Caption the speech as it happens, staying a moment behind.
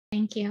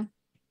Thank you.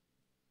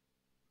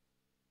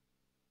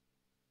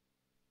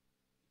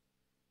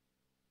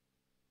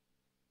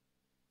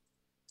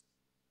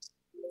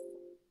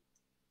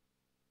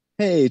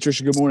 Hey,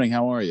 Trisha, good morning.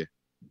 How are you?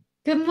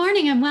 Good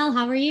morning. I'm well.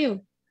 How are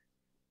you?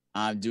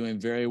 I'm doing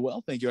very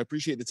well. Thank you. I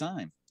appreciate the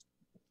time.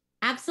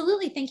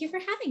 Absolutely. Thank you for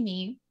having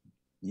me.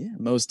 Yeah,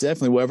 most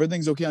definitely. Well,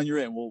 everything's okay on your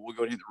end. We'll go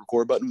ahead and hit the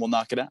record button. We'll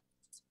knock it out.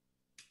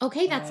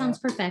 Okay, that sounds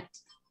perfect.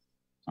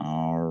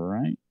 All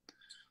right.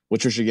 Well,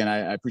 Trisha, again,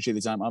 I appreciate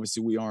the time.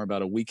 Obviously, we are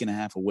about a week and a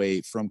half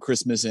away from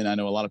Christmas, and I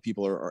know a lot of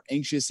people are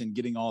anxious and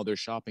getting all their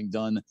shopping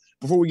done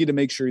before we get to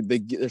make sure they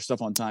get their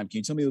stuff on time. Can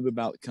you tell me a little bit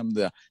about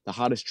the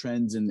hottest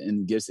trends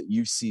and gifts that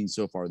you've seen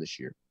so far this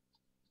year?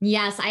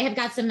 Yes, I have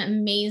got some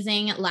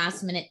amazing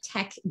last minute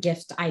tech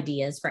gift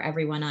ideas for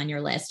everyone on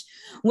your list.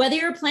 Whether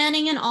you're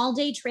planning an all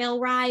day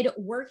trail ride,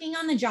 working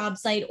on the job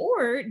site,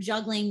 or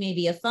juggling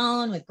maybe a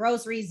phone with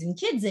groceries and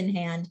kids in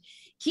hand,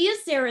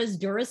 Kyocera's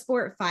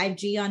DuraSport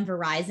 5G on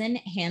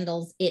Verizon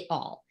handles it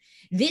all.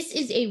 This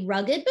is a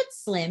rugged but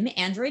slim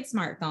Android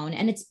smartphone,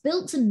 and it's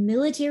built to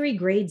military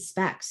grade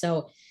specs.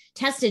 So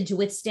tested to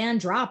withstand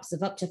drops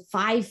of up to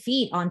 5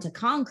 feet onto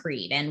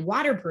concrete and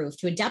waterproof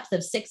to a depth of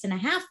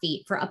 6.5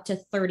 feet for up to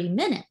 30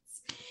 minutes.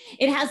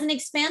 It has an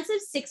expansive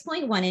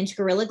 6.1-inch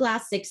Gorilla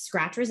Glass 6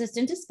 scratch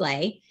resistant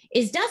display,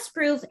 is dust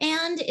proof,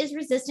 and is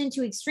resistant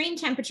to extreme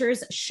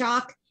temperatures,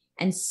 shock,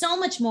 and so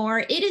much more.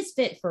 It is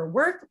fit for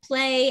work,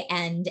 play,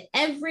 and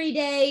every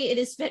day. It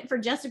is fit for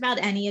just about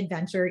any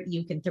adventure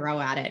you can throw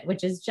at it,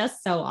 which is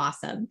just so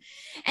awesome.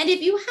 And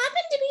if you happen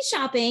to be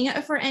shopping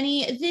for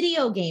any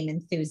video game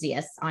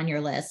enthusiasts on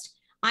your list,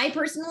 I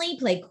personally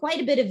play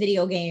quite a bit of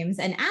video games,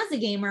 and as a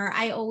gamer,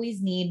 I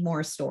always need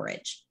more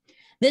storage.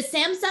 The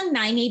Samsung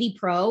 980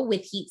 Pro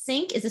with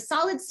heatsink is a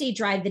solid state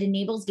drive that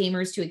enables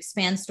gamers to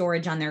expand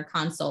storage on their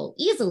console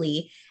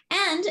easily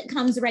and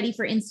comes ready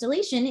for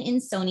installation in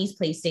Sony's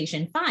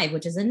PlayStation 5,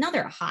 which is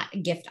another hot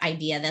gift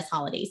idea this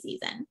holiday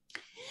season.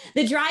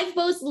 The drive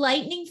boasts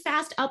lightning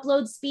fast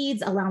upload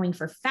speeds, allowing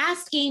for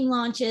fast game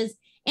launches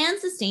and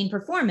sustained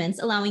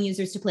performance, allowing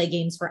users to play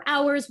games for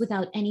hours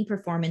without any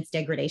performance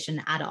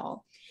degradation at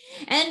all.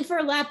 And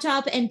for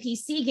laptop and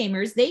PC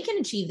gamers, they can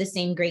achieve the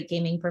same great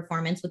gaming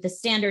performance with the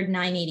standard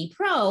 980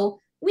 Pro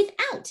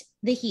without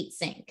the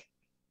heatsink.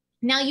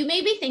 Now, you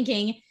may be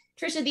thinking,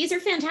 Trisha, these are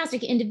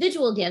fantastic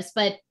individual gifts,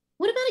 but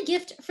what about a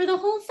gift for the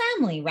whole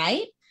family,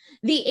 right?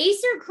 The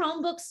Acer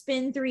Chromebook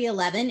Spin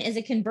 311 is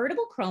a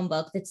convertible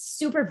Chromebook that's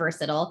super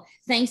versatile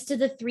thanks to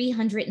the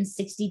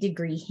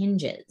 360-degree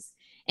hinges.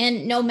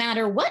 And no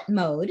matter what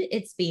mode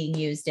it's being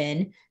used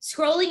in,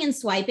 scrolling and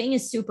swiping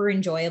is super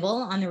enjoyable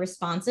on the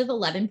responsive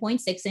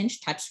 11.6-inch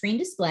touchscreen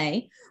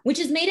display, which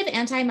is made of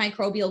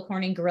antimicrobial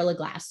Corning Gorilla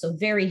Glass, so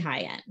very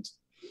high end.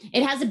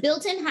 It has a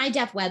built-in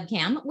high-def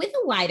webcam with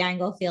a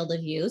wide-angle field of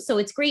view, so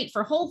it's great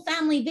for whole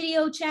family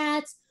video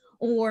chats,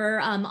 or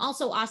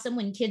also awesome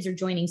when kids are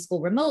joining school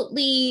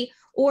remotely,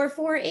 or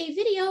for a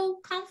video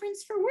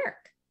conference for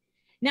work.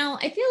 Now,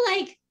 I feel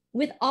like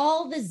with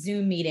all the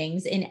Zoom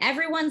meetings in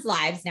everyone's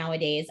lives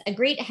nowadays, a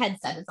great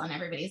headset is on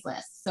everybody's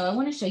list. So I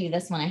want to show you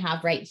this one I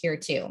have right here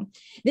too.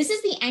 This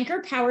is the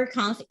Anker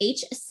PowerConf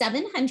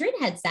H700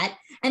 headset,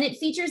 and it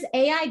features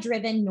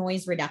AI-driven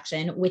noise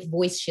reduction with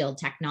voice shield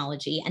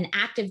technology and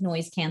active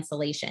noise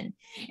cancellation,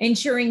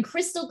 ensuring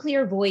crystal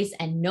clear voice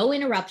and no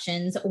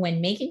interruptions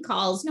when making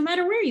calls, no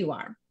matter where you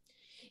are.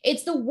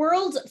 It's the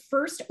world's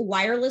first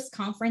wireless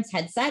conference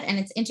headset, and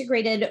it's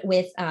integrated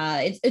with,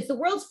 it's the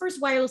world's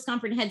first wireless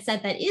conference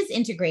headset that is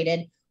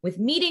integrated with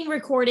meeting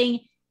recording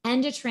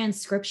and a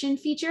transcription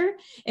feature.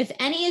 If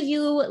any of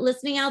you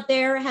listening out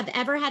there have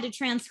ever had to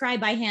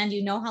transcribe by hand,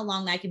 you know how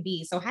long that can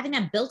be. So having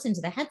that built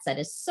into the headset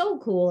is so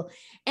cool.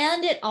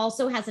 And it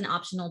also has an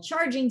optional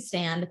charging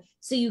stand,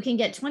 so you can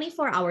get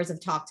 24 hours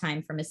of talk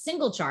time from a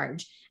single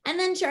charge and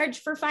then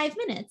charge for 5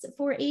 minutes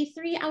for a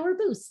 3-hour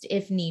boost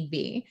if need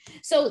be.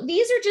 So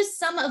these are just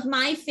some of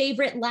my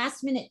favorite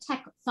last minute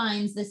tech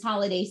finds this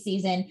holiday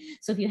season.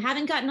 So if you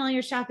haven't gotten all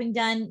your shopping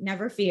done,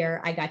 never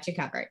fear, I got you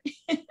covered.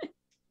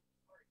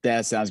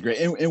 That sounds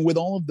great. And with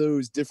all of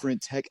those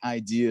different tech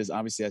ideas,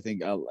 obviously, I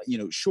think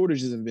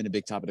shortages have been a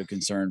big topic of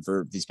concern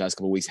for these past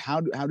couple of weeks. How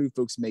do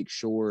folks make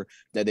sure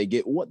that they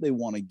get what they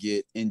want to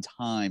get in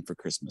time for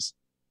Christmas?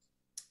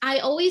 I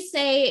always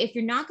say, if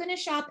you're not going to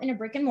shop in a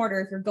brick and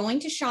mortar, if you're going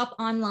to shop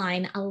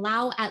online,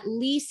 allow at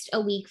least a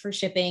week for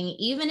shipping,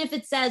 even if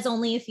it says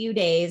only a few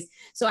days.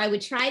 So I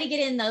would try to get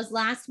in those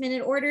last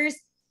minute orders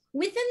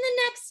within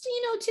the next,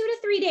 2 to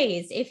 3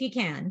 days if you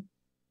can,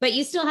 but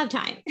you still have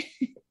time.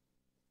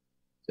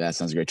 That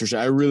sounds great. Trisha,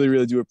 I really,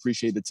 really do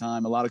appreciate the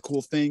time. A lot of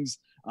cool things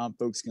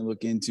folks can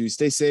look into.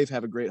 Stay safe.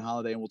 Have a great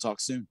holiday, and we'll talk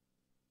soon.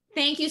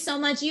 Thank you so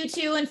much, you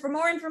too. And for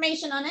more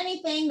information on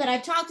anything that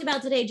I've talked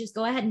about today, just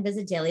go ahead and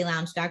visit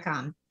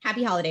dailylounge.com.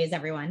 Happy holidays,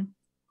 everyone.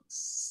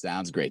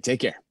 Sounds great.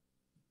 Take care.